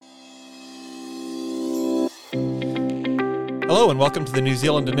Hello and welcome to the New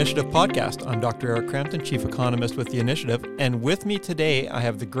Zealand Initiative podcast. I'm Dr. Eric Crampton, Chief Economist with the Initiative, and with me today I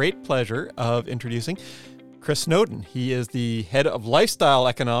have the great pleasure of introducing Chris Snowden. He is the head of lifestyle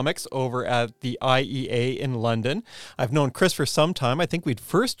economics over at the IEA in London. I've known Chris for some time. I think we'd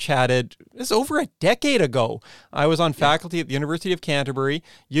first chatted, this over a decade ago. I was on faculty at the University of Canterbury.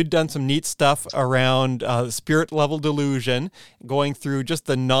 You'd done some neat stuff around spirit level delusion, going through just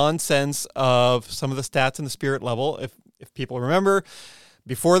the nonsense of some of the stats in the spirit level. If people remember,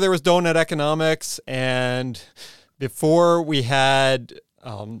 before there was donut economics and before we had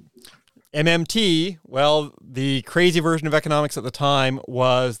MMT, well, the crazy version of economics at the time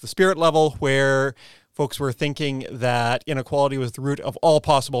was the spirit level, where folks were thinking that inequality was the root of all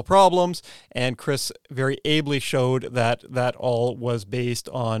possible problems. And Chris very ably showed that that all was based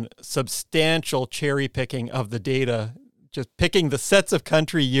on substantial cherry picking of the data, just picking the sets of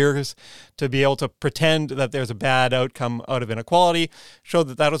country years to be able to pretend that there's a bad outcome out of inequality, showed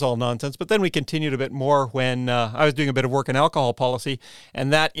that that was all nonsense. But then we continued a bit more when I was doing a bit of work in alcohol policy,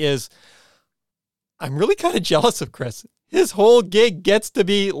 and that is, I'm really kind of jealous of Chris. His whole gig gets to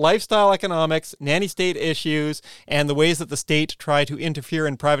be lifestyle economics, nanny state issues, and the ways that the state try to interfere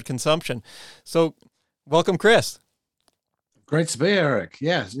in private consumption. So welcome, Chris. Great to be here, Eric.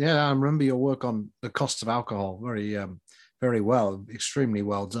 Yeah, I remember your work on the costs of alcohol very well, extremely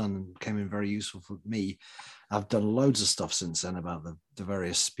well done, and came in very useful for me. I've done loads of stuff since then about the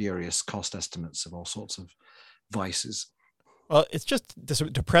various spurious cost estimates of all sorts of vices. Well, it's just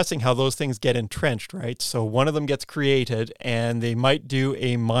depressing how those things get entrenched, right? So one of them gets created and they might do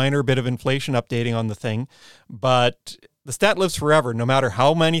a minor bit of inflation updating on the thing, but the stat lives forever. No matter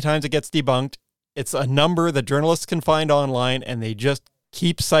how many times it gets debunked, it's a number that journalists can find online and they just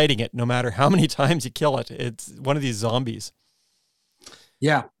keep citing it no matter how many times you kill it. It's one of these zombies.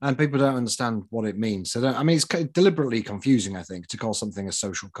 Yeah, and people don't understand what it means. So, it's deliberately confusing, I think, to call something a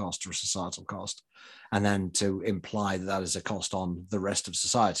social cost or a societal cost, and then to imply that that is a cost on the rest of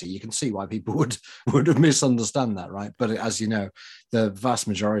society. You can see why people would misunderstand that, right? But as you know, the vast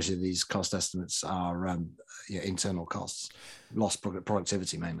majority of these cost estimates are internal costs, lost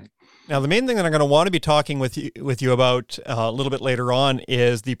productivity mainly. Now, the main thing that I'm going to want to be talking with you about a little bit later on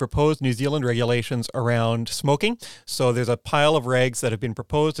is the proposed New Zealand regulations around smoking. So there's a pile of regs that have been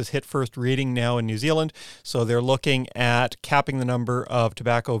proposed as hit first reading now in New Zealand. So they're looking at capping the number of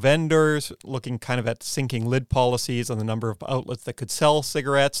tobacco vendors, looking kind of at sinking lid policies on the number of outlets that could sell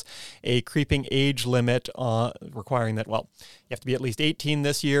cigarettes, a creeping age limit requiring that, well, you have to be at least 18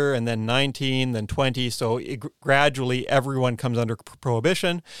 this year, and then 19, then 20. So gradually everyone comes under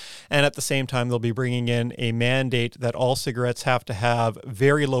prohibition. And at the same time, they'll be bringing in a mandate that all cigarettes have to have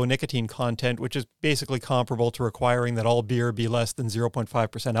very low nicotine content, which is basically comparable to requiring that all beer be less than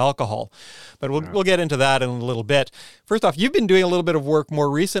 0.5% alcohol. But we'll get into that in a little bit. First off, you've been doing a little bit of work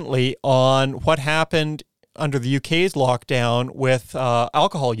more recently on what happened under the UK's lockdown with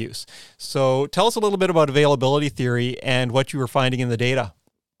alcohol use. So tell us a little bit about availability theory and what you were finding in the data.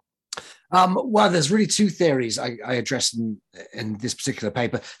 Well, there's really two theories I address in this particular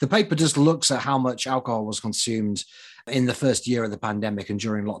paper. The paper just looks at how much alcohol was consumed in the first year of the pandemic and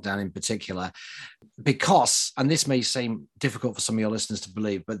during lockdown in particular, because, and this may seem difficult for some of your listeners to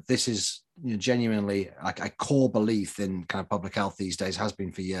believe, but this is genuinely like a core belief in kind of public health these days, has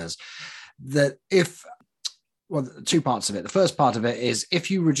been for years, that two parts of it. The first part of it is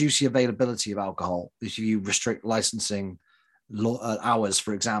if you reduce the availability of alcohol, if you restrict licensing hours,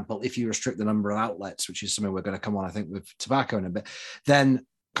 for example, if you restrict the number of outlets, which is something we're going to come on, I think, with tobacco in a bit, then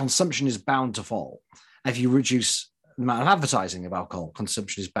consumption is bound to fall. If you reduce the amount of advertising of alcohol,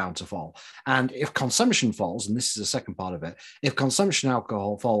 consumption is bound to fall. And if consumption falls, and this is the second part of it, if consumption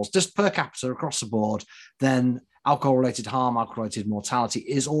alcohol falls just per capita across the board, then alcohol-related harm, alcohol-related mortality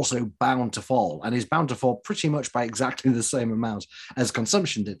is also bound to fall, and is bound to fall pretty much by exactly the same amount as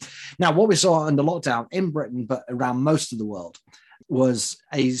consumption did. Now, what we saw under lockdown in Britain, but around most of the world, was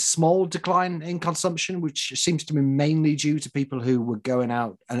a small decline in consumption, which seems to be mainly due to people who were going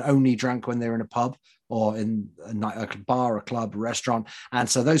out and only drank when they were in a pub or in a bar, a club, a restaurant. And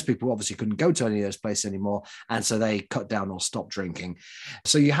so those people obviously couldn't go to any of those places anymore. And so they cut down or stopped drinking.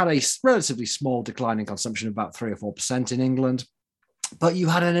 So you had a relatively small decline in consumption of about 3 or 4% in England, but you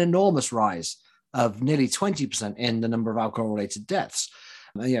had an enormous rise of nearly 20% in the number of alcohol-related deaths.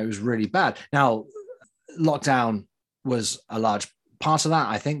 It was really bad. Now, lockdown was a large part of that,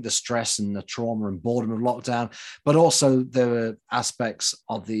 I think, the stress and the trauma and boredom of lockdown, but also there were aspects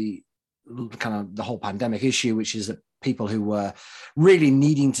of the kind of the whole pandemic issue, which is that people who were really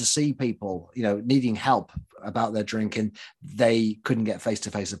needing to see people, needing help about their drinking, they couldn't get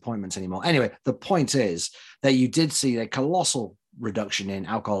face-to-face appointments anymore. Anyway, the point is that you did see a colossal reduction in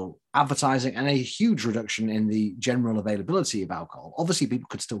alcohol advertising and a huge reduction in the general availability of alcohol. Obviously, people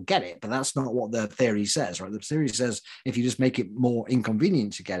could still get it, but that's not what the theory says, right? The theory says if you just make it more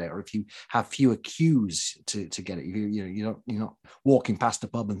inconvenient to get it, or if you have fewer queues to get it, you're not walking past a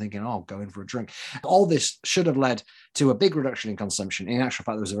pub and thinking, oh, go in for a drink. All this should have led to a big reduction in consumption. In actual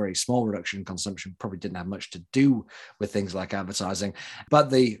fact, there was a very small reduction in consumption, probably didn't have much to do with things like advertising, but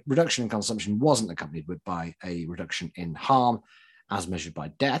the reduction in consumption wasn't accompanied by a reduction in harm, as measured by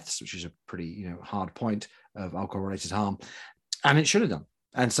deaths, which is a pretty hard point of alcohol-related harm, and it should have done.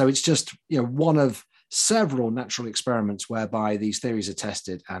 And so it's just one of several natural experiments whereby these theories are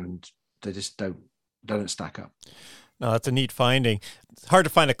tested and they just don't stack up. No, that's a neat finding. It's hard to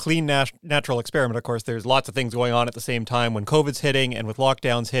find a clean natural experiment. Of course, there's lots of things going on at the same time. When COVID's hitting and with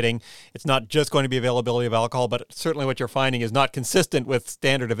lockdowns hitting, it's not just going to be availability of alcohol, but certainly what you're finding is not consistent with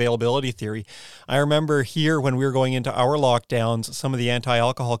standard availability theory. I remember here when we were going into our lockdowns, some of the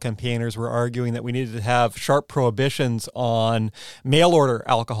anti-alcohol campaigners were arguing that we needed to have sharp prohibitions on mail order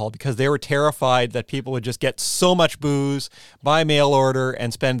alcohol because they were terrified that people would just get so much booze by mail order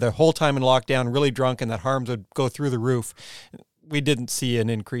and spend their whole time in lockdown really drunk and that harms would go through the roof. We didn't see an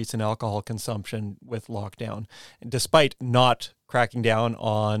increase in alcohol consumption with lockdown, despite not cracking down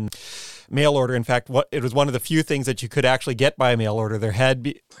on mail order. In fact, it was one of the few things that you could actually get by mail order.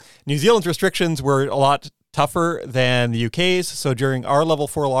 New Zealand's restrictions were a lot tougher than the UK's. So during our level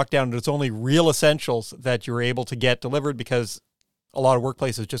 4 lockdown, it's only real essentials that you were able to get delivered because a lot of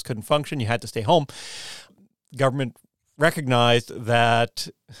workplaces just couldn't function. You had to stay home. Government recognized that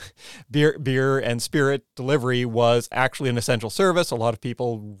beer and spirit delivery was actually an essential service. A lot of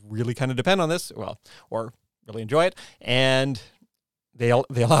people really kind of depend on this, or really enjoy it, and they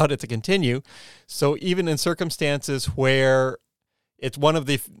allowed it to continue. So even in circumstances where it's one of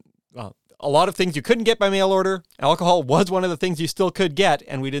the a lot of things you couldn't get by mail order, alcohol was one of the things you still could get,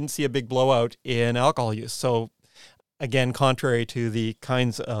 and we didn't see a big blowout in alcohol use. So again, contrary to the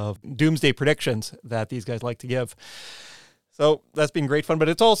kinds of doomsday predictions that these guys like to give. So that's been great fun, but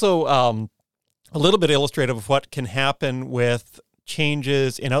it's also a little bit illustrative of what can happen with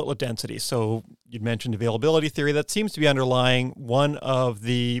changes in outlet density. So you'd mentioned availability theory. That seems to be underlying one of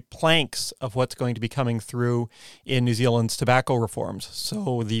the planks of what's going to be coming through in New Zealand's tobacco reforms.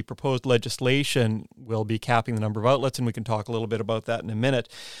 So the proposed legislation will be capping the number of outlets, and we can talk a little bit about that in a minute.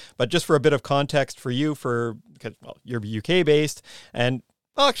 But just for a bit of context for you, because you're UK-based, and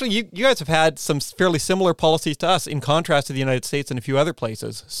actually, you guys have had some fairly similar policies to us in contrast to the United States and a few other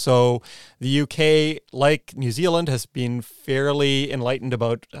places. So the UK, like New Zealand, has been fairly enlightened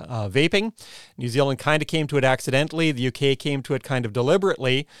about vaping. New Zealand kind of came to it accidentally. The UK came to it kind of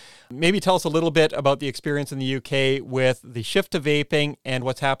deliberately. Maybe tell us a little bit about the experience in the UK with the shift to vaping and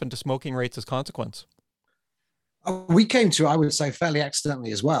what's happened to smoking rates as consequence. We came to, I would say, fairly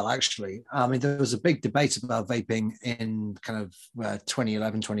accidentally as well, actually. I mean, there was a big debate about vaping in kind of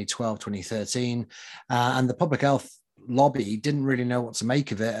 2011, 2012, 2013. And the public health lobby didn't really know what to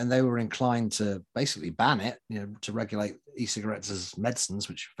make of it. And they were inclined to basically ban it, to regulate e-cigarettes as medicines,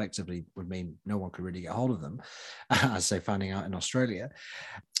 which effectively would mean no one could really get hold of them, as they're finding out in Australia.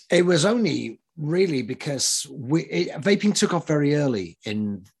 It was only really because vaping took off very early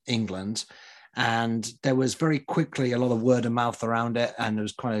in England. And there was very quickly a lot of word of mouth around it. And there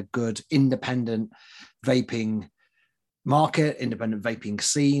was quite a good independent vaping market, independent vaping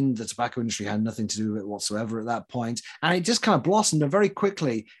scene. The tobacco industry had nothing to do with it whatsoever at that point. And it just kind of blossomed. And very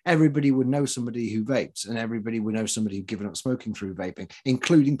quickly, everybody would know somebody who vaped, and everybody would know somebody who'd given up smoking through vaping,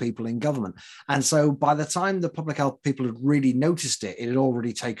 including people in government. And so by the time the public health people had really noticed it, it had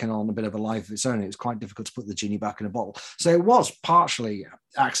already taken on a bit of a life of its own. It was quite difficult to put the genie back in a bottle. So it was partially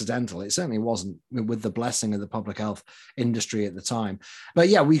accidental. It certainly wasn't with the blessing of the public health industry at the time. But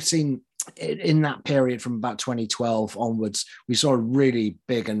yeah, we've seen in that period from about 2012 onwards, we saw a really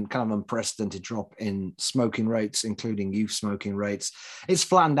big and kind of unprecedented drop in smoking rates, including youth smoking rates. It's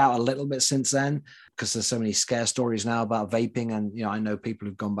flattened out a little bit since then because there's so many scare stories now about vaping. And, I know people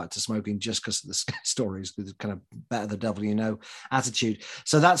who've gone back to smoking just because of the scare stories, with kind of better the devil you know attitude.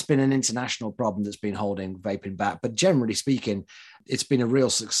 So that's been an international problem that's been holding vaping back. But generally speaking, it's been a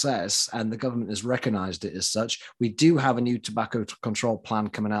real success, and the government has recognized it as such. We do have a new tobacco control plan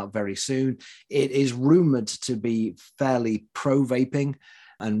coming out very soon. It is rumored to be fairly pro-vaping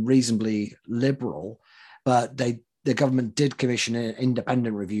and reasonably liberal, but the government did commission an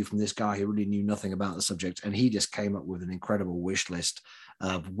independent review from this guy who really knew nothing about the subject, and he just came up with an incredible wish list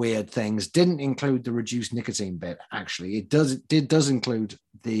of weird things. Didn't include the reduced nicotine bit. Actually, it does include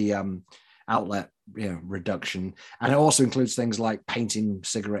the outlet reduction, and it also includes things like painting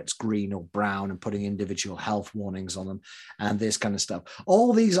cigarettes green or brown and putting individual health warnings on them and this kind of stuff.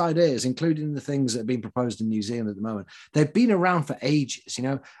 All these ideas, including the things that are being proposed in New Zealand at the moment, they've been around for ages.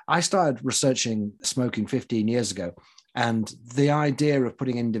 I started researching smoking 15 years ago, and the idea of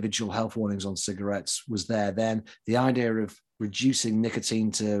putting individual health warnings on cigarettes was there then. The idea of reducing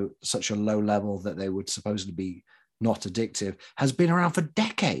nicotine to such a low level that they would supposedly be not addictive has been around for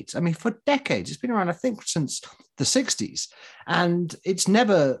decades. I mean, for decades. It's been around, I think, since the 60s. And it's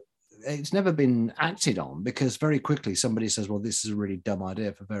never been acted on, because very quickly somebody says, well, this is a really dumb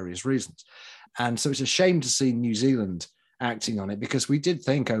idea for various reasons. And so it's a shame to see New Zealand acting on it, because we did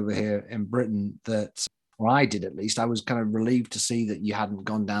think over here in Britain that, or I did at least, I was kind of relieved to see that you hadn't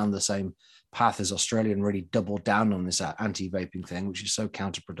gone down the same path as Australia and really doubled down on this anti-vaping thing, which is so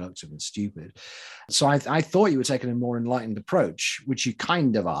counterproductive and stupid. So I thought you were taking a more enlightened approach, which you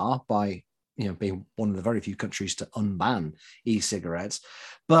kind of are by being one of the very few countries to unban e-cigarettes.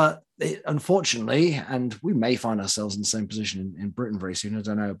 But unfortunately, and we may find ourselves in the same position in Britain very soon, I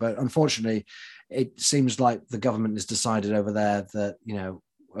don't know, but unfortunately, it seems like the government has decided over there that,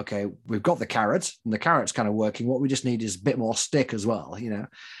 okay, we've got the carrot and the carrot's kind of working. What we just need is a bit more stick as well,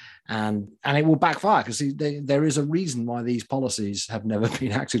 and it will backfire, because there is a reason why these policies have never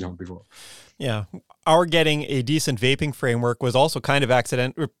been acted on before. Yeah. Our getting a decent vaping framework was also kind of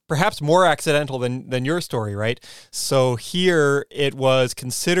accidental, perhaps more accidental than your story, right? So here it was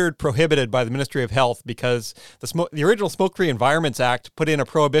considered prohibited by the Ministry of Health because the original Smoke-Free Environments Act put in a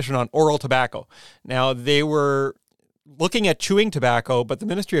prohibition on oral tobacco. Now, they were looking at chewing tobacco, but the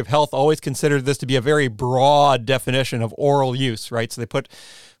Ministry of Health always considered this to be a very broad definition of oral use, right? So they put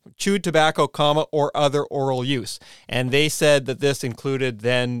chewed tobacco, or other oral use. And they said that this included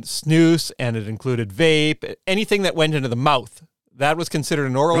then snus, and it included vape, anything that went into the mouth. That was considered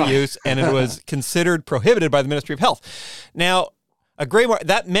an oral use, and it was considered prohibited by the Ministry of Health. Now,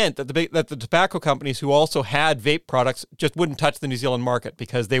 that meant that the tobacco companies who also had vape products just wouldn't touch the New Zealand market,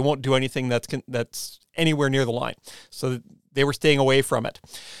 because they won't do anything that's anywhere near the line. So they were staying away from it.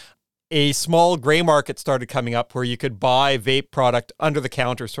 A small gray market started coming up where you could buy vape product under the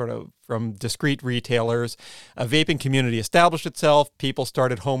counter, sort of from discrete retailers. A vaping community established itself. People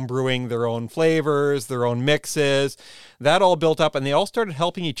started home brewing their own flavors, their own mixes. That all built up, and they all started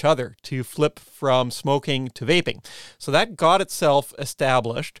helping each other to flip from smoking to vaping. So that got itself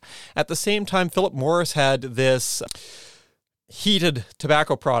established. At the same time, Philip Morris had this heated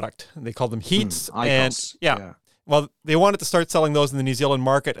tobacco product. They called them heats. Icos. Yeah. Well, they wanted to start selling those in the New Zealand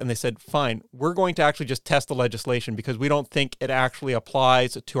market, and they said, fine, we're going to actually just test the legislation because we don't think it actually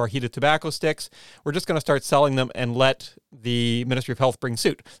applies to our heated tobacco sticks. We're just going to start selling them and let the Ministry of Health bring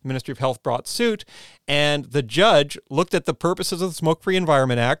suit. The Ministry of Health brought suit, and the judge looked at the purposes of the Smoke-Free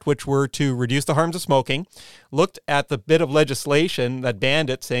Environment Act, which were to reduce the harms of smoking, looked at the bit of legislation that banned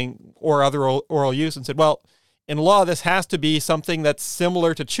it, saying, or other oral use, and said, well, in law, this has to be something that's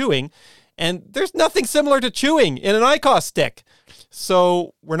similar to chewing. And there's nothing similar to chewing in an IQOS stick,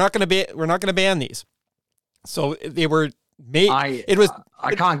 so we're not going to ban these. So they were made. I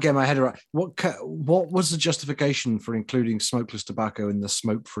can't get my head around what was the justification for including smokeless tobacco in the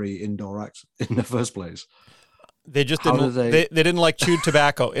Smoke-Free Indoor Act in the first place? They just didn't. They didn't like chewed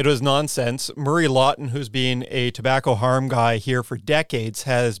tobacco. It was nonsense. Murray Lawton, who's been a tobacco harm guy here for decades,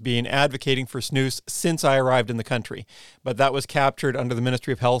 has been advocating for snus since I arrived in the country. But that was captured under the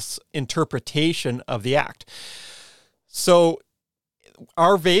Ministry of Health's interpretation of the act. So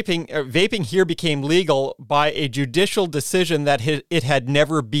our vaping here became legal by a judicial decision that it had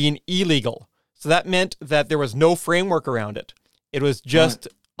never been illegal. So that meant that there was no framework around it. It was just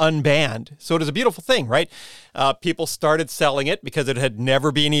unbanned. So it is a beautiful thing, right? People started selling it because it had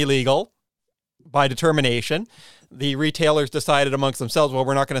never been illegal by determination. The retailers decided amongst themselves, well,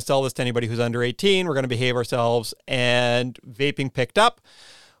 we're not going to sell this to anybody who's under 18. We're going to behave ourselves. And vaping picked up.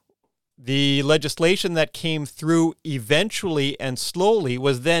 The legislation that came through eventually and slowly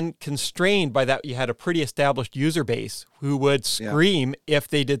was then constrained by that you had a pretty established user base who would scream if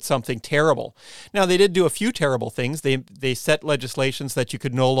they did something terrible. Now, they did do a few terrible things. They set legislations that you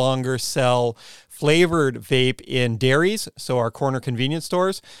could no longer sell flavored vape in dairies, so our corner convenience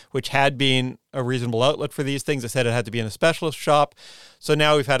stores, which had been a reasonable outlet for these things. They said it had to be in a specialist shop. So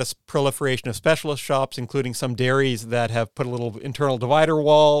now we've had a proliferation of specialist shops, including some dairies that have put a little internal divider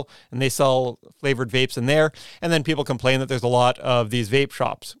wall, and they sell flavored vapes in there. And then people complain that there's a lot of these vape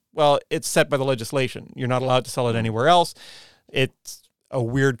shops. Well, it's set by the legislation. You're not allowed to sell it anywhere else. It's a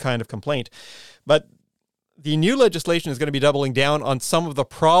weird kind of complaint. But the new legislation is going to be doubling down on some of the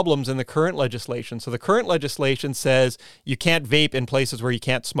problems in the current legislation. So the current legislation says you can't vape in places where you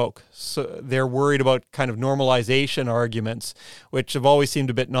can't smoke. So they're worried about kind of normalization arguments, which have always seemed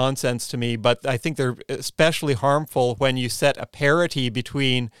a bit nonsense to me, but I think they're especially harmful when you set a parity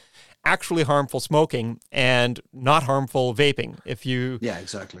between actually harmful smoking and not harmful vaping. If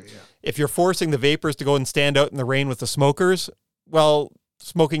you're forcing the vapors to go and stand out in the rain with the smokers, well,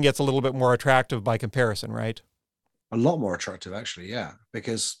 smoking gets a little bit more attractive by comparison, right? A lot more attractive, actually, yeah.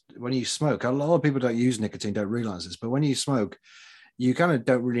 Because when you smoke, a lot of people don't use nicotine, don't realize this, but when you smoke, you kind of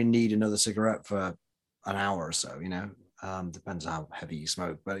don't really need another cigarette for an hour or so, depends how heavy you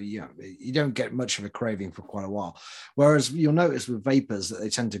smoke, but you don't get much of a craving for quite a while. Whereas you'll notice with vapors that they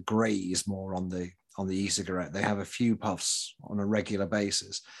tend to graze more on the e-cigarette. They have a few puffs on a regular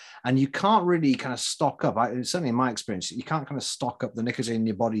basis, and you can't really kind of stock up. Certainly in my experience, you can't kind of stock up the nicotine in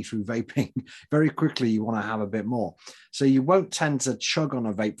your body through vaping. Very quickly, you want to have a bit more. So you won't tend to chug on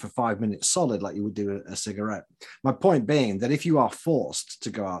a vape for 5 minutes solid like you would do a cigarette. My point being that if you are forced to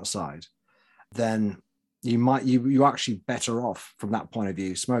go outside, then you're actually better off from that point of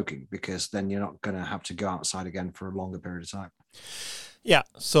view smoking, because then you're not going to have to go outside again for a longer period of time. Yeah,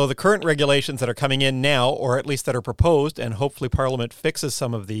 so the current regulations that are coming in now, or at least that are proposed, and hopefully Parliament fixes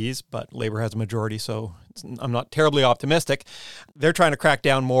some of these, but Labour has a majority, so I'm not terribly optimistic. They're trying to crack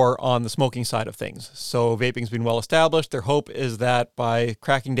down more on the smoking side of things. So vaping's been well established. Their hope is that by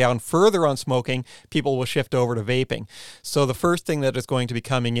cracking down further on smoking, people will shift over to vaping. So the first thing that is going to be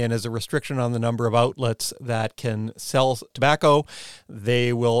coming in is a restriction on the number of outlets that can sell tobacco.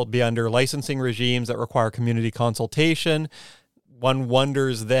 They will be under licensing regimes that require community consultation. One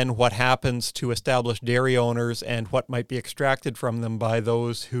wonders then what happens to established dairy owners and what might be extracted from them by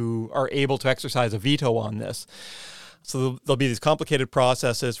those who are able to exercise a veto on this. So there'll be these complicated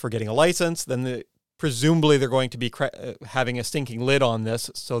processes for getting a license. Then presumably they're going to be having a stinking lid on this,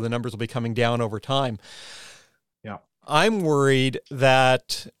 so the numbers will be coming down over time. Yeah, I'm worried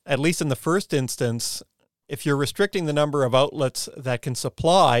that, at least in the first instance, if you're restricting the number of outlets that can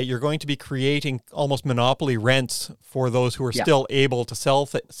supply, you're going to be creating almost monopoly rents for those who are still able to sell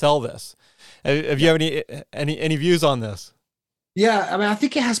this. Have you have any views on this? Yeah, I mean, I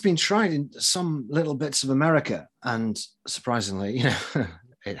think it has been tried in some little bits of America, and surprisingly,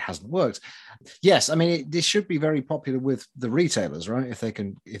 it hasn't worked. Yes, I mean, this should be very popular with the retailers, right? If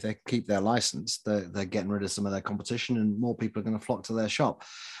they keep their license, they're getting rid of some of their competition, and more people are going to flock to their shop.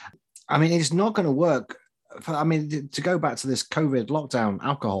 I mean, it's not going to work. To go back to this COVID lockdown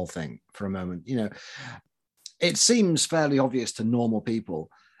alcohol thing for a moment, it seems fairly obvious to normal people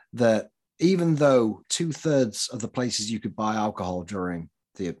that even though 2/3 of the places you could buy alcohol during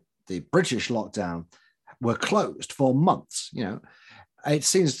the British lockdown were closed for months, it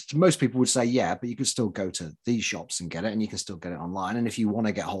seems most people would say, yeah, but you can still go to these shops and get it, and you can still get it online. And if you want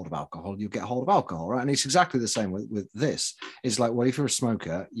to get hold of alcohol, you get hold of alcohol, right? And it's exactly the same with this. It's like, well, if you're a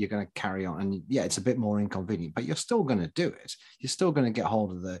smoker, you're going to carry on. And yeah, it's a bit more inconvenient, but you're still going to do it. You're still going to get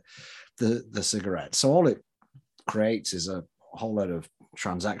hold of the cigarette. So all it creates is a whole load of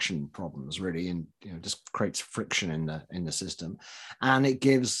transaction problems, really, and just creates friction in the system. And it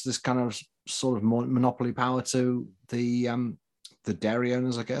gives this kind of sort of monopoly power to the dairy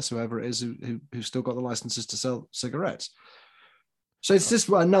owners, I guess, whoever it is who still got the licenses to sell cigarettes. So it's just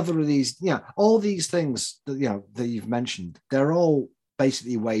another of these, all these things that, that you've mentioned, they're all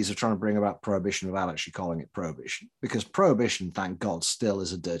basically ways of trying to bring about prohibition without actually calling it prohibition, because prohibition, thank God, still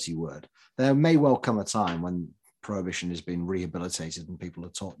is a dirty word. There may well come a time when prohibition has been rehabilitated and people are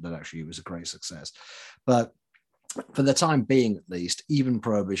taught that actually it was a great success. But for the time being, at least, even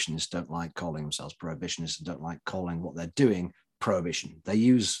prohibitionists don't like calling themselves prohibitionists and don't like calling what they're doing prohibition. They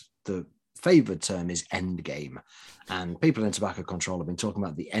use the favored term is end game, and people in tobacco control have been talking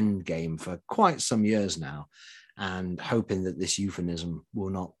about the end game for quite some years now, and hoping that this euphemism will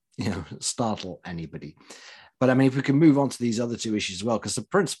not startle anybody. But I mean, if we can move on to these other two issues as well, because the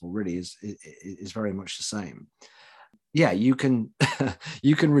principle really is very much the same. Yeah, you can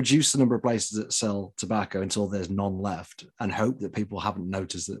you can reduce the number of places that sell tobacco until there's none left, and hope that people haven't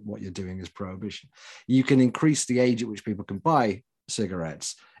noticed that what you're doing is prohibition. You can increase the age at which people can buy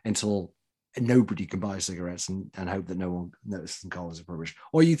cigarettes until nobody can buy cigarettes, and hope that no one notices and calls it prohibition.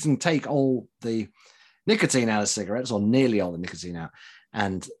 Or you can take all the nicotine out of cigarettes, or nearly all the nicotine out,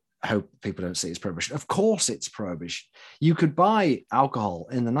 and hope people don't see it's prohibition. Of course it's prohibition. You could buy alcohol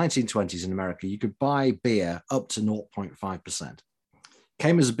in the 1920s in America. You could buy beer up to 0.5%.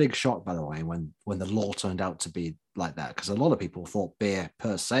 Came as a big shock, by the way, when the law turned out to be like that, because a lot of people thought beer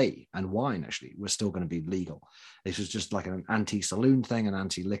per se and wine actually were still going to be legal. This was just like an anti-saloon thing, an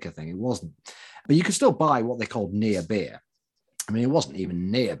anti-liquor thing. It wasn't. But you could still buy what they called near beer. I mean, it wasn't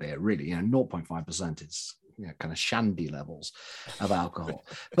even near beer, really. 0.5% is kind of shandy levels of alcohol.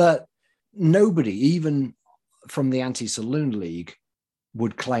 But nobody, even from the anti-saloon league,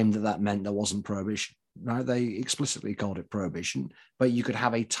 would claim that meant there wasn't prohibition. Right? They explicitly called it prohibition, but you could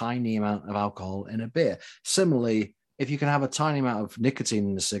have a tiny amount of alcohol in a beer. Similarly, if you can have a tiny amount of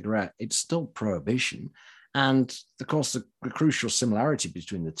nicotine in a cigarette, it's still prohibition. And of course, the crucial similarity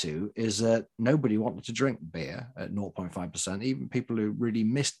between the two is that nobody wanted to drink beer at 0.5%. Even people who really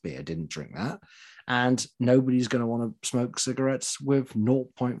missed beer didn't drink that. And nobody's going to want to smoke cigarettes with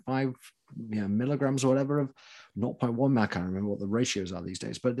 0.5 milligrams or whatever of 0.1. I can't remember what the ratios are these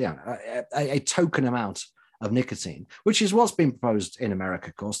days, but a token amount of nicotine, which is what's been proposed in America.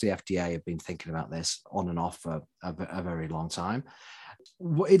 Of course, the FDA have been thinking about this on and off for a very long time.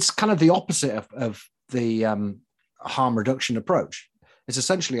 It's kind of the opposite of the harm reduction approach. It's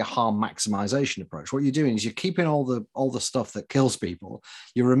essentially a harm maximization approach. What you're doing is you're keeping all the stuff that kills people.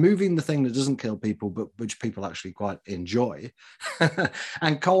 You're removing the thing that doesn't kill people, but which people actually quite enjoy,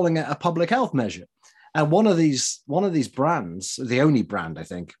 and calling it a public health measure. And one of these brands, the only brand I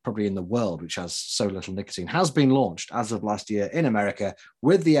think probably in the world which has so little nicotine, has been launched as of last year in America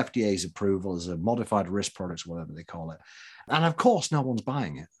with the FDA's approval as a modified risk product, whatever they call it. And of course, no one's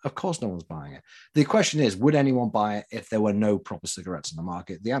buying it. Of course, no one's buying it. The question is, would anyone buy it if there were no proper cigarettes in the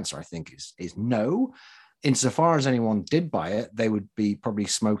market? The answer, I think, is no. Insofar as anyone did buy it, they would be probably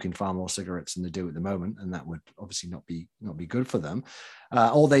smoking far more cigarettes than they do at the moment, and that would obviously not be good for them.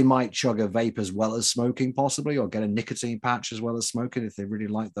 Or they might chug a vape as well as smoking, possibly, or get a nicotine patch as well as smoking if they really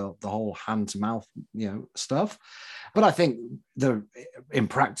like the whole hand to mouth stuff. But I think in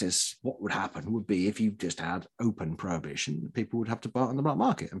practice, what would happen would be if you just had open prohibition, people would have to buy it on the black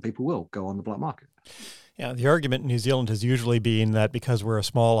market, and people will go on the black market. Yeah, the argument in New Zealand has usually been that because we're a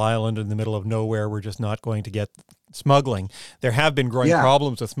small island in the middle of nowhere, we're just not going to get smuggling. There have been growing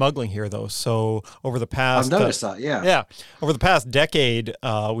problems with smuggling here, though. So over the past... I've noticed that, yeah. Over the past decade,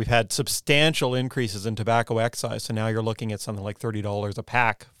 we've had substantial increases in tobacco excise. So now you're looking at something like $30 a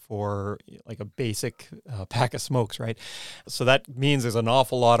pack for like a basic pack of smokes, right? So that means there's an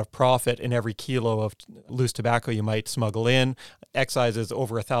awful lot of profit in every kilo of loose tobacco you might smuggle in. Excise is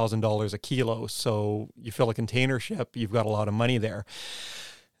over $1,000 a kilo. So you fill a container ship, you've got a lot of money there.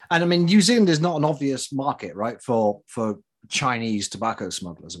 And I mean, New Zealand is not an obvious market, right, for Chinese tobacco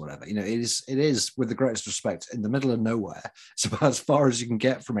smugglers or whatever. It is, with the greatest respect, in the middle of nowhere. It's about as far as you can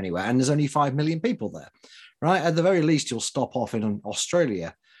get from anywhere. And there's only 5 million people there, right? At the very least, you'll stop off in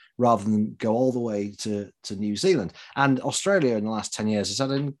Australia rather than go all the way to New Zealand. And Australia in the last 10 years has had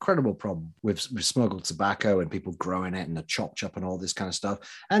an incredible problem with smuggled tobacco and people growing it and the chop chop and all this kind of stuff.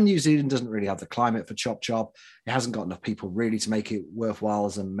 And New Zealand doesn't really have the climate for chop chop. It hasn't got enough people really to make it worthwhile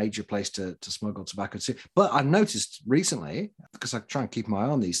as a major place to smuggle tobacco to. But I've noticed recently, because I try and keep my eye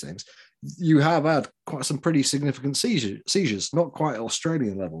on these things, you have had quite some pretty significant seizures, not quite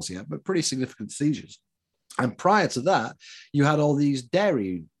Australian levels yet, but pretty significant seizures. And prior to that, you had all these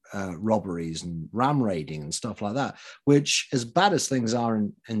dairy robberies and ram raiding and stuff like that, which, as bad as things are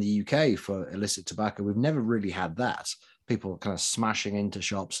in the UK for illicit tobacco, we've never really had that. People kind of smashing into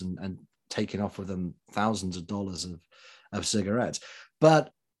shops and taking off with them thousands of dollars of cigarettes.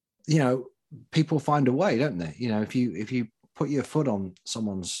 But, people find a way, don't they? If you put your foot on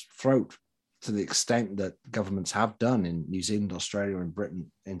someone's throat to the extent that governments have done in New Zealand, Australia, and Britain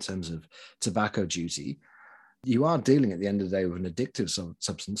in terms of tobacco duty, you are dealing at the end of the day with an addictive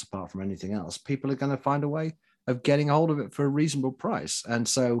substance apart from anything else. People are going to find a way of getting a hold of it for a reasonable price. And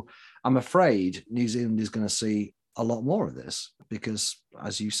so I'm afraid New Zealand is going to see a lot more of this because,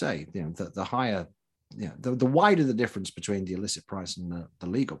 as you say, the higher, the wider the difference between the illicit price and the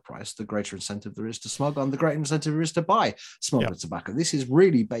legal price, the greater incentive there is to smuggle and the greater incentive there is to buy smuggled tobacco. This is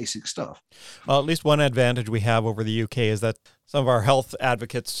really basic stuff. Well, at least one advantage we have over the UK is that some of our health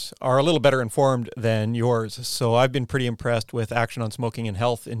advocates are a little better informed than yours. So I've been pretty impressed with Action on Smoking and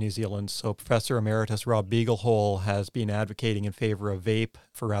Health in New Zealand. So Professor Emeritus Rob Beaglehole has been advocating in favor of vape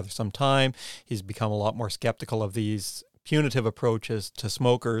for rather some time. He's become a lot more skeptical of these punitive approaches to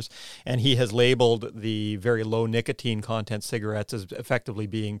smokers, and he has labeled the very low nicotine content cigarettes as effectively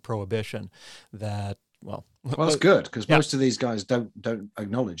being prohibition. That, well, Well, that's good, because Yeah. most of these guys don't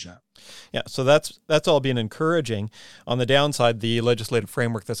acknowledge that. Yeah, so that's all been encouraging. On the downside, the legislative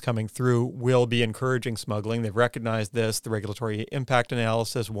framework that's coming through will be encouraging smuggling. They've recognized this. The regulatory impact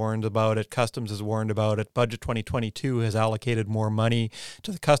analysis warned about it. Customs has warned about it. Budget 2022 has allocated more money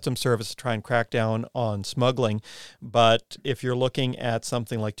to the Customs Service to try and crack down on smuggling. But if you're looking at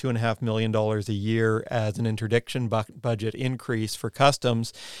something like $2.5 million a year as an interdiction budget increase for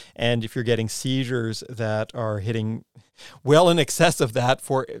Customs, and if you're getting seizures that are hitting well in excess of that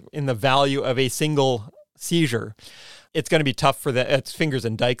in the value of a single seizure, it's going to be tough for it's fingers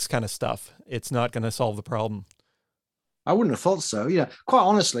and dikes kind of stuff. It's not going to solve the problem. I wouldn't have thought so. Quite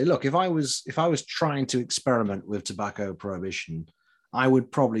honestly, look, if I was trying to experiment with tobacco prohibition, I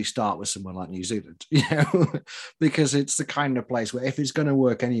would probably start with somewhere like New Zealand, because it's the kind of place where if it's going to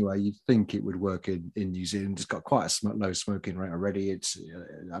work anyway, you'd think it would work in New Zealand. It's got quite a low smoking rate already. It's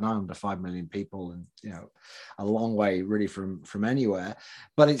an island of 5 million people, and a long way really from anywhere.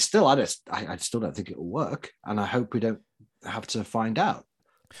 But it's still, I still don't think it will work, and I hope we don't have to find out.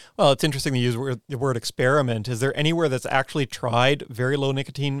 Well, it's interesting to use the word experiment. Is there anywhere that's actually tried very low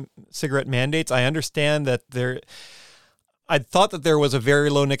nicotine cigarette mandates? I understand that I thought that there was a very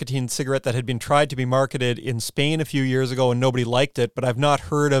low nicotine cigarette that had been tried to be marketed in Spain a few years ago and nobody liked it, but I've not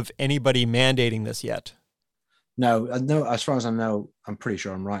heard of anybody mandating this yet. No, as far as I know, I'm pretty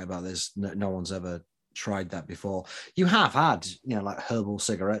sure I'm right about this. No one's ever tried that before. You have had, like herbal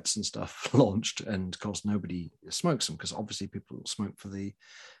cigarettes and stuff launched, and of course nobody smokes them because obviously people smoke for the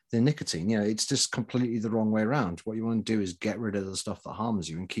nicotine. It's just completely the wrong way around. What you want to do is get rid of the stuff that harms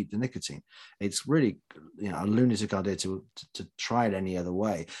you and keep the nicotine. It's really, a lunatic idea to try it any other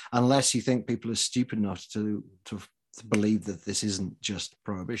way, unless you think people are stupid enough to believe that this isn't just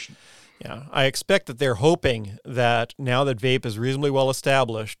prohibition. Yeah, I expect that they're hoping that now that vape is reasonably well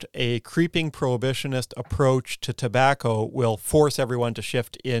established, a creeping prohibitionist approach to tobacco will force everyone to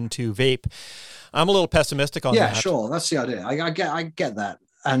shift into vape. I'm a little pessimistic on that. Yeah, sure. That's the idea. I get that.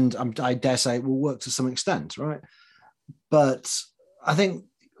 And I dare say it will work to some extent, right? But I think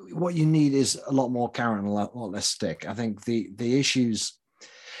what you need is a lot more carrot and a lot less stick. I think the issues,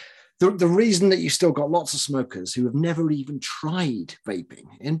 the reason that you still got lots of smokers who have never even tried vaping.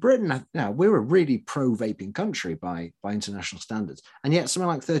 In Britain, now we're a really pro-vaping country by international standards, and yet something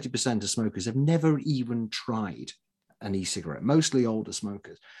like 30% of smokers have never even tried an e-cigarette, mostly older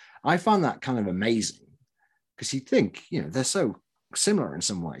smokers. I find that kind of amazing, because you think, they're so similar in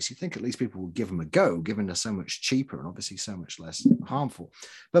some ways. You think at least people will give them a go, given they're so much cheaper and obviously so much less harmful.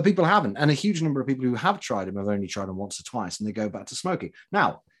 But people haven't. And a huge number of people who have tried them have only tried them once or twice, and they go back to smoking.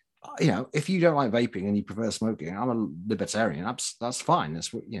 Now, if you don't like vaping and you prefer smoking, I'm a libertarian. That's fine.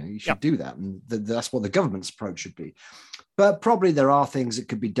 That's what, you should do that. And that's what the government's approach should be. But probably there are things that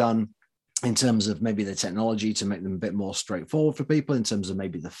could be done in terms of maybe the technology to make them a bit more straightforward for people, in terms of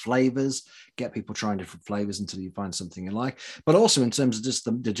maybe the flavors, get people trying different flavors until you find something you like, but also in terms of just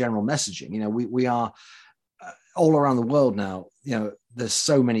the general messaging. We are all around the world now, there's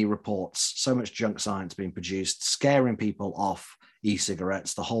so many reports, so much junk science being produced, scaring people off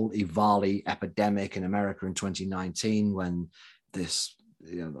e-cigarettes, the whole EVALI epidemic in America in 2019, when this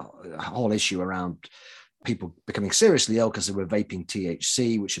whole issue around people becoming seriously ill because they were vaping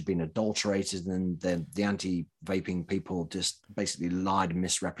THC, which had been adulterated, and then the anti-vaping people just basically lied and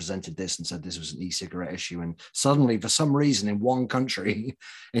misrepresented this and said this was an e-cigarette issue. And suddenly, for some reason, in one country,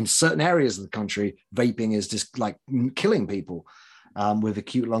 in certain areas of the country, vaping is just like killing people with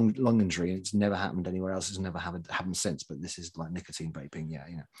acute lung injury. And it's never happened anywhere else. It's never happened since. But this is like nicotine vaping,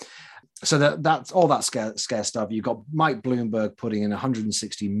 So that's all that scare stuff. You've got Mike Bloomberg putting in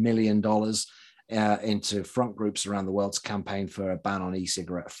 $160 million into front groups around the world to campaign for a ban on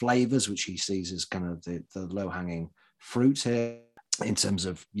e-cigarette flavors, which he sees as kind of the low-hanging fruit here in terms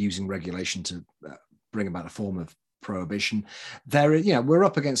of using regulation to bring about a form of prohibition. We're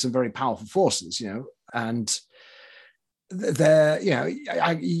up against some very powerful forces, and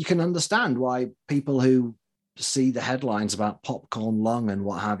you can understand why people who see the headlines about popcorn lung and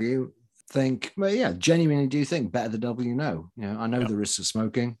what have you think, well, yeah, genuinely do think better the devil you know. I know the risks of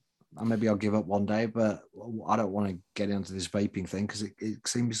smoking. And maybe I'll give up one day, but I don't want to get into this vaping thing because it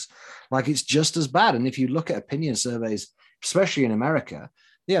seems like it's just as bad. And if you look at opinion surveys, especially in America,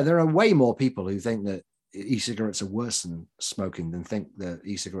 there are way more people who think that e-cigarettes are worse than smoking than think that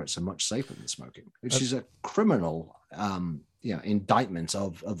e-cigarettes are much safer than smoking, which is a criminal indictment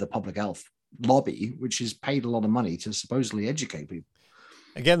of the public health lobby, which has paid a lot of money to supposedly educate people.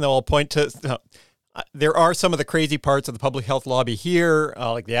 Again, though, I'll point to... there are some of the crazy parts of the public health lobby here,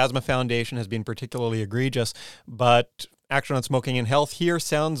 like the Asthma Foundation has been particularly egregious, but Action on Smoking and Health here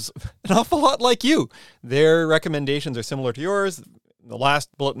sounds an awful lot like you. Their recommendations are similar to yours. The last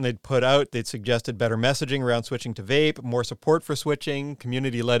bulletin they'd put out, they'd suggested better messaging around switching to vape, more support for switching,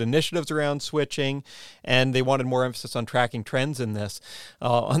 community-led initiatives around switching, and they wanted more emphasis on tracking trends in this.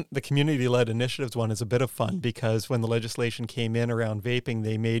 On the community-led initiatives one is a bit of fun because when the legislation came in around vaping,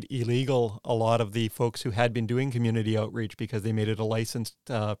 they made illegal a lot of the folks who had been doing community outreach because they made it a licensed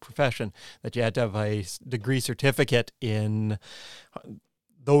profession, that you had to have a degree certificate in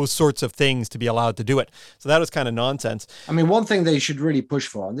those sorts of things to be allowed to do it. So that was kind of nonsense. I mean, one thing they should really push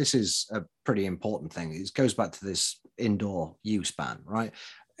for, and this is a pretty important thing, it goes back to this indoor use ban, right?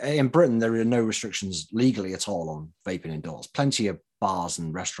 In Britain, there are no restrictions legally at all on vaping indoors. Plenty of bars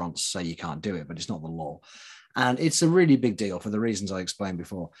and restaurants say you can't do it, but it's not the law. And it's a really big deal for the reasons I explained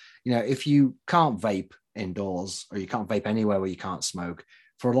before. You know, if you can't vape indoors or you can't vape anywhere where you can't smoke,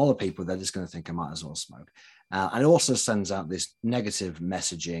 for a lot of people, they're just going to think I might as well smoke. And it also sends out this negative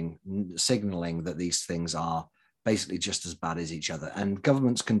messaging, signaling that these things are basically just as bad as each other. And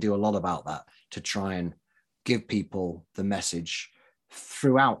governments can do a lot about that to try and give people the message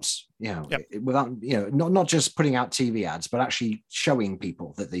throughout, without, not just putting out TV ads, but actually showing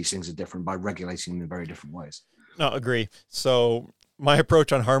people that these things are different by regulating them in very different ways. No, agree. So my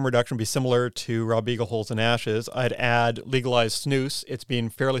approach on harm reduction would be similar to Rob Eagleholes and Ashes. I'd add legalized snus. It's been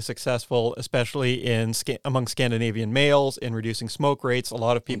fairly successful, especially among Scandinavian males in reducing smoke rates. A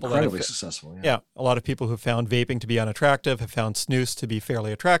lot of people incredibly successful. Yeah, a lot of people who found vaping to be unattractive have found snus to be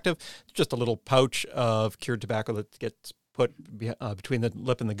fairly attractive. It's just a little pouch of cured tobacco that gets put between the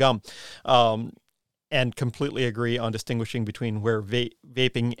lip and the gum. And completely agree on distinguishing between where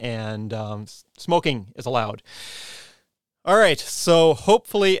vaping and smoking is allowed. All right, so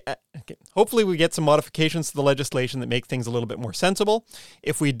hopefully we get some modifications to the legislation that make things a little bit more sensible.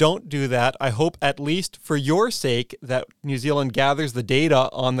 If we don't do that, I hope at least for your sake that New Zealand gathers the data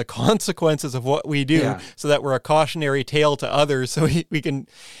on the consequences of what we do so that we're a cautionary tale to others so we can,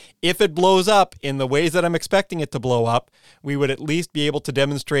 if it blows up in the ways that I'm expecting it to blow up, we would at least be able to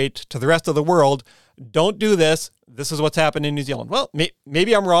demonstrate to the rest of the world, don't do this. This is what's happened in New Zealand. Well,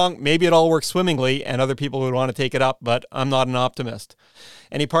 maybe I'm wrong. Maybe it all works swimmingly and other people would want to take it up, but I'm not an optimist.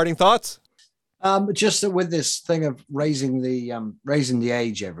 Any parting thoughts? Just that with this thing of raising the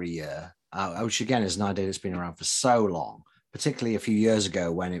age every year, which again is an idea that's been around for so long, particularly a few years ago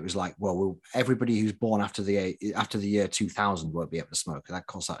when it was like, well, everybody who's born after the year 2000 won't be able to smoke. Of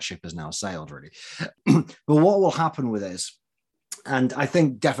course, that ship has now sailed, really. But what will happen with this? And I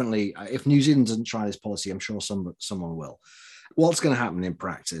think definitely if New Zealand doesn't try this policy, I'm sure someone will. What's going to happen in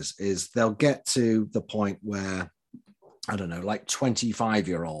practice is they'll get to the point where, I don't know, like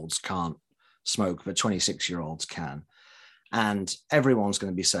 25-year-olds can't smoke, but 26-year-olds can. And everyone's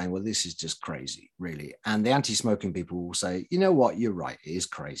going to be saying, well, this is just crazy, really. And the anti-smoking people will say, you know what, you're right, it is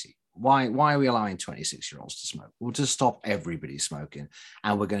crazy. Why are we allowing 26-year-olds to smoke? We'll just stop everybody smoking.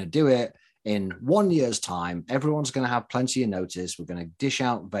 And we're going to do it in 1 year's time. Everyone's going to have plenty of notice. We're going to dish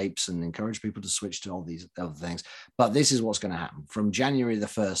out vapes and encourage people to switch to all these other things. But this is what's going to happen. From January the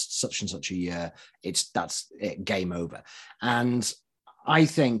 1st, such and such a year, that's it, game over. And I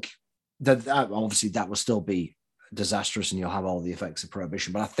think that obviously that will still be disastrous and you'll have all the effects of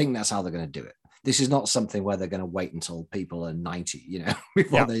prohibition, but I think that's how they're going to do it. This is not something where they're going to wait until people are 90,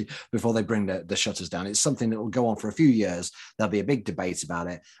 before they bring the shutters down. It's something that will go on for a few years. There'll be a big debate about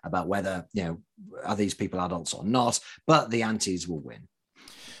it, about whether, are these people adults or not, but the antis will win.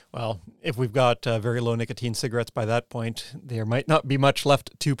 Well, if we've got very low nicotine cigarettes by that point, there might not be much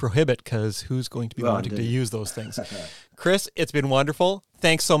left to prohibit because who's going to be wanting to use those things? Chris, it's been wonderful.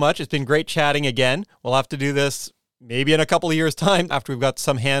 Thanks so much. It's been great chatting again. We'll have to do this maybe in a couple of years' time after we've got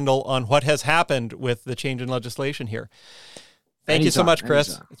some handle on what has happened with the change in legislation here. Thank you so much, Chris.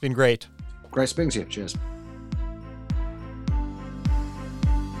 Anytime. It's been great. Great speaking to you. Cheers.